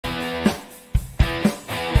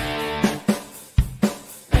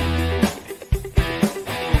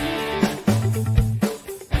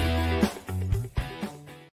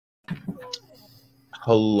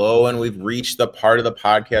Hello, and we've reached the part of the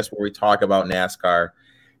podcast where we talk about NASCAR.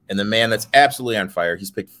 And the man that's absolutely on fire,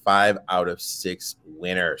 he's picked 5 out of 6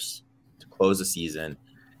 winners to close the season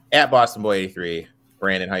at Boston Boy 83.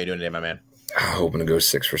 Brandon, how you doing today, my man? Hoping to go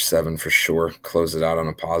 6 for 7 for sure. Close it out on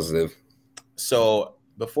a positive. So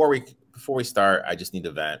before we start, I just need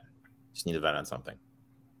to vent. On something.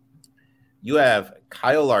 You have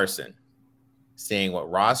Kyle Larson saying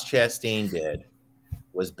what Ross Chastain did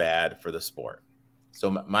was bad for the sport. So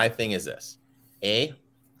my thing is this. A,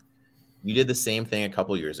 you did the same thing a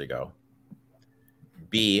couple years ago.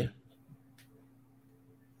 B,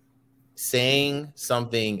 saying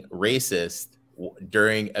something racist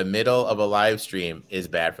during a middle of a live stream is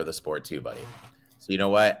bad for the sport too, buddy. So you know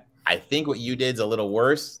what? I think what you did is a little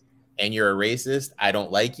worse, and you're a racist. I don't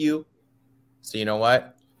like you. So you know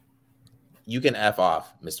what? You can F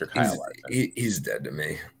off, Mr. Kyle Larson. He's dead to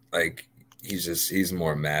me. Like, he's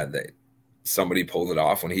more mad that somebody pulled it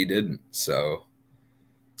off when he didn't. So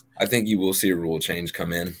I think you will see a rule change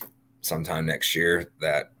come in sometime next year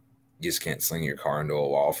that you just can't sling your car into a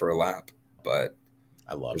wall for a lap. But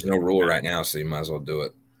there's no rule right now, so you might as well do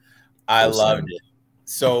it. I loved it.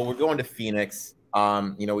 So we're going to Phoenix.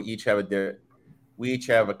 We each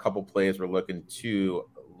have a couple plays we're looking to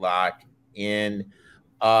lock in.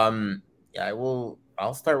 I'll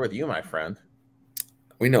start with you, my friend.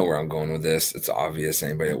 We know where I'm going with this. It's obvious.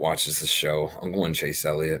 Anybody that watches the show, I'm going Chase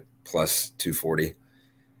Elliott plus 240. I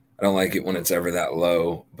don't like it when it's ever that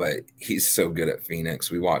low, but he's so good at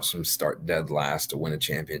Phoenix. We watched him start dead last to win a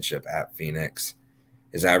championship at Phoenix.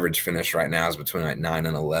 His average finish right now is between like 9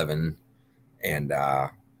 and 11, and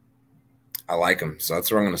I like him. So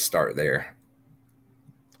that's where I'm going to start there.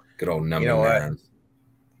 Good old number 9.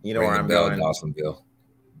 You know where I'm going? Dawsonville.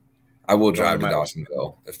 I will drive to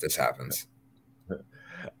Dawsonville if this happens.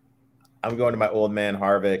 I'm going to my old man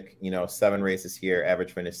Harvick. 7 races here,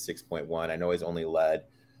 average finish 6.1. I know he's only led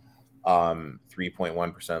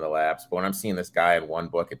 3.1% of the laps, but when I'm seeing this guy in one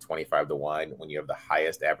book at 25-1, when you have the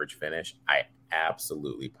highest average finish, I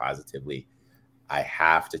absolutely, positively, I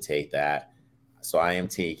have to take that. So I am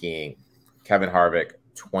taking Kevin Harvick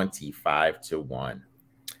 25-1.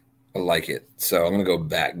 I like it. So I'm going to go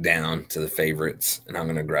back down to the favorites, and I'm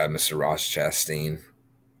going to grab Mr. Ross Chastain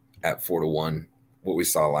at 4-1. What we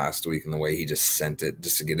saw last week and the way he just sent it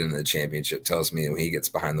just to get into the championship tells me when he gets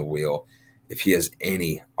behind the wheel, if he has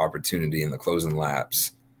any opportunity in the closing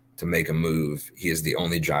laps to make a move, he is the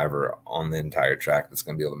only driver on the entire track that's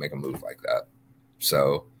going to be able to make a move like that.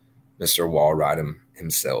 So Mr. Wall ride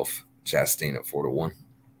himself, Chastain at 4-1.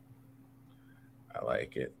 I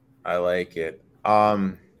like it.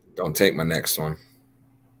 Don't take my next one.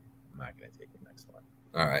 I'm not going to take the next one.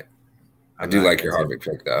 All right. I do like your Harvick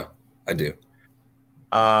pick, though. I do.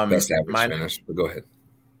 Best average finish, but go ahead.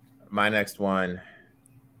 My next one.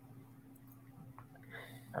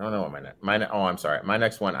 I don't know what I'm sorry. My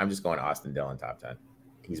next one, I'm just going Austin Dillon top 10.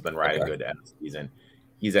 He's been riding good at the season.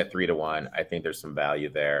 He's at 3-1. I think there's some value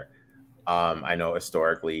there. I know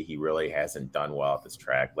historically he really hasn't done well at this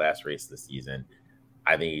track. Last race of the season,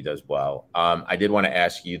 I think he does well. I did want to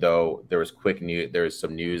ask you, though, there was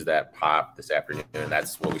some news that popped this afternoon, and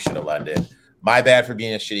that's what we should have landed. My bad for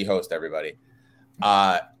being a shitty host, everybody.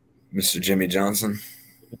 Mr. Jimmy Johnson.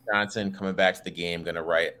 Coming back to the game, going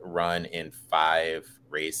to run in 5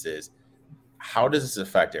 races. How does this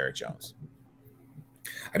affect Eric Jones?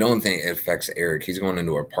 I don't think it affects Eric. He's going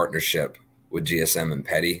into a partnership with GSM and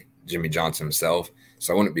Petty, Jimmy Johnson himself.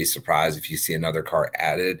 So I wouldn't be surprised if you see another car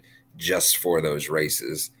added just for those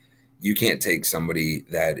races. You can't take somebody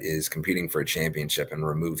that is competing for a championship and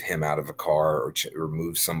remove him out of a car or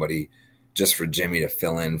remove somebody just for Jimmy to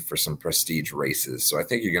fill in for some prestige races. So I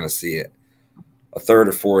think you're going to see it a third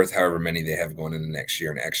or fourth, however many they have going into next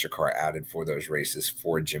year, an extra car added for those races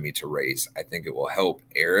for Jimmy to race. I think it will help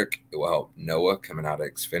Eric. It will help Noah coming out of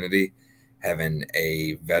Xfinity, having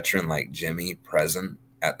a veteran like Jimmy present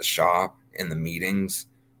at the shop, in the meetings,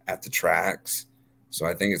 at the tracks. So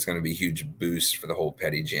I think it's going to be a huge boost for the whole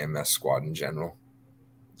Petty GMS squad in general.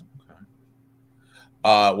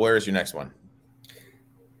 Okay. Where's your next one?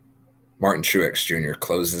 Martin Truex Jr.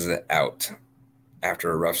 closes it out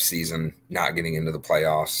after a rough season, not getting into the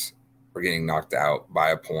playoffs or getting knocked out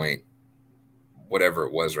by a point, whatever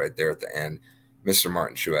it was right there at the end. Mr.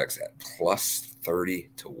 Martin Truex at plus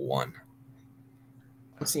 30-1.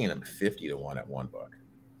 I'm seeing him 50-1 at one book.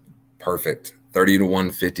 Perfect.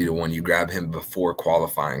 30-1, 50-1. You grab him before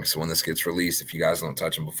qualifying. So when this gets released, if you guys don't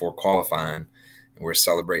touch him before qualifying, and we're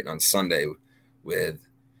celebrating on Sunday with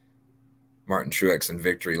Martin Truex in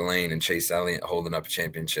victory lane and Chase Elliott holding up a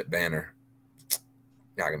championship banner,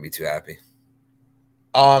 not going to be too happy.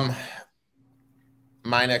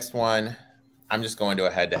 My next one, I'm just going to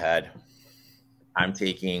a head-to-head. I'm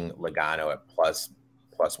taking Logano at plus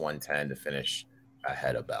 110 to finish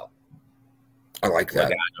ahead of Bell. I like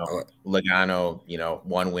that. Logano, you know,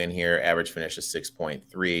 one win here, average finish is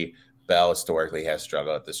 6.3. Bell historically has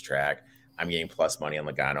struggled at this track. I'm getting plus money on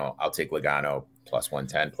Logano. I'll take Logano plus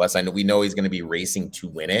 110. Plus, we know he's going to be racing to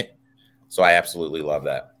win it, so I absolutely love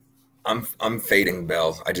that. I'm fading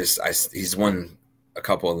Bell. He's won a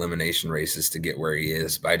couple elimination races to get where he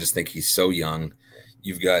is, but I just think he's so young.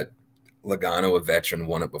 You've got Logano, a veteran,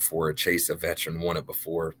 won it before. Chase, a veteran, won it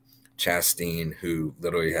before. Chastain, who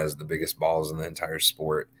literally has the biggest balls in the entire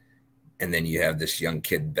sport. And then you have this young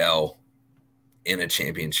kid, Bell, in a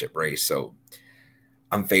championship race. So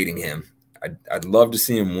I'm fading him. I'd love to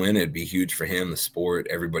see him win. It'd be huge for him, the sport,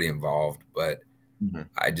 everybody involved. But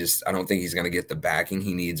I don't think he's going to get the backing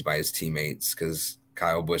he needs by his teammates because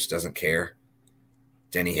Kyle Busch doesn't care.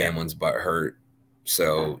 Denny Hamlin's butt hurt.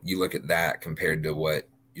 So you look at that compared to what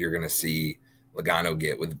you're going to see Logano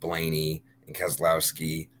get with Blaney and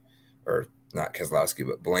Keselowski, or not Keselowski,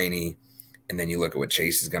 but Blaney. And then you look at what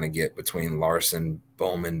Chase is going to get between Larson,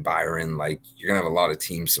 Bowman, Byron. Like, you're going to have a lot of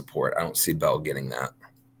team support. I don't see Bell getting that.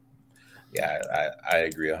 Yeah, I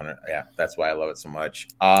agree 100. Yeah, that's why I love it so much.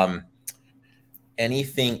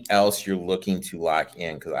 Anything else you're looking to lock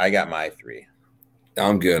in? Because I got my 3.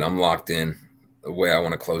 I'm good. I'm locked in. The way I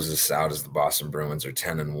want to close this out is the Boston Bruins are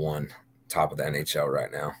 10-1, top of the NHL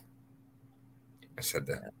right now. I said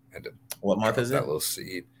that. I had to. What month is it? That little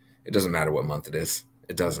seed. It doesn't matter what month it is.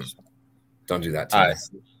 It doesn't. Don't do that to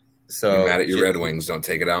me. So you're mad at your Red Wings. Don't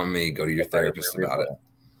take it out on me. Go to your therapist about it.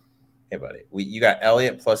 Hey, buddy. You got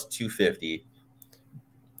Elliott plus 250.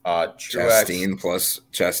 Chastain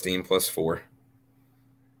plus 4.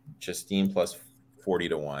 Chastain plus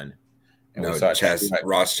 40-1. And no,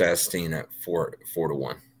 Ross Chastain at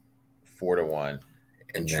 4-1. 4-1.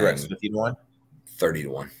 And Truex 50-1.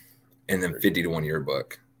 30-1. And then 50-1 your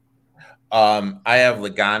book. I have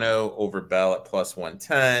Logano over Bell at plus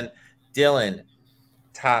 110. Dylan,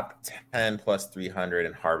 top 10 plus 300,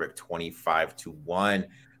 and Harvick 25-1.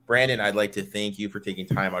 Brandon, I'd like to thank you for taking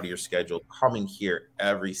time out of your schedule, coming here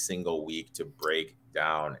every single week to break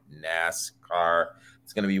down NASCAR.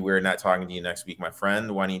 It's going to be weird not talking to you next week, my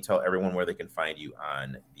friend. Why don't you tell everyone where they can find you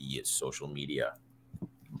on the social media?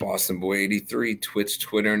 Boston Boy 83, Twitch,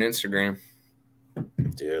 Twitter, and Instagram.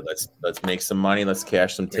 Dude, let's make some money. Let's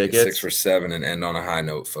cash some tickets. 6 for 7 and end on a high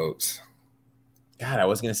note, folks. God, I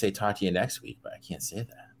was going to say talk to you next week, but I can't say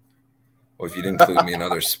that. Well, if you didn't include me in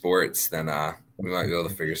other sports, then we might be able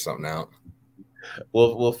to figure something out.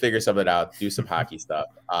 We'll figure something out. Do some hockey stuff.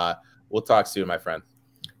 We'll talk soon, my friend.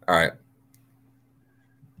 All right.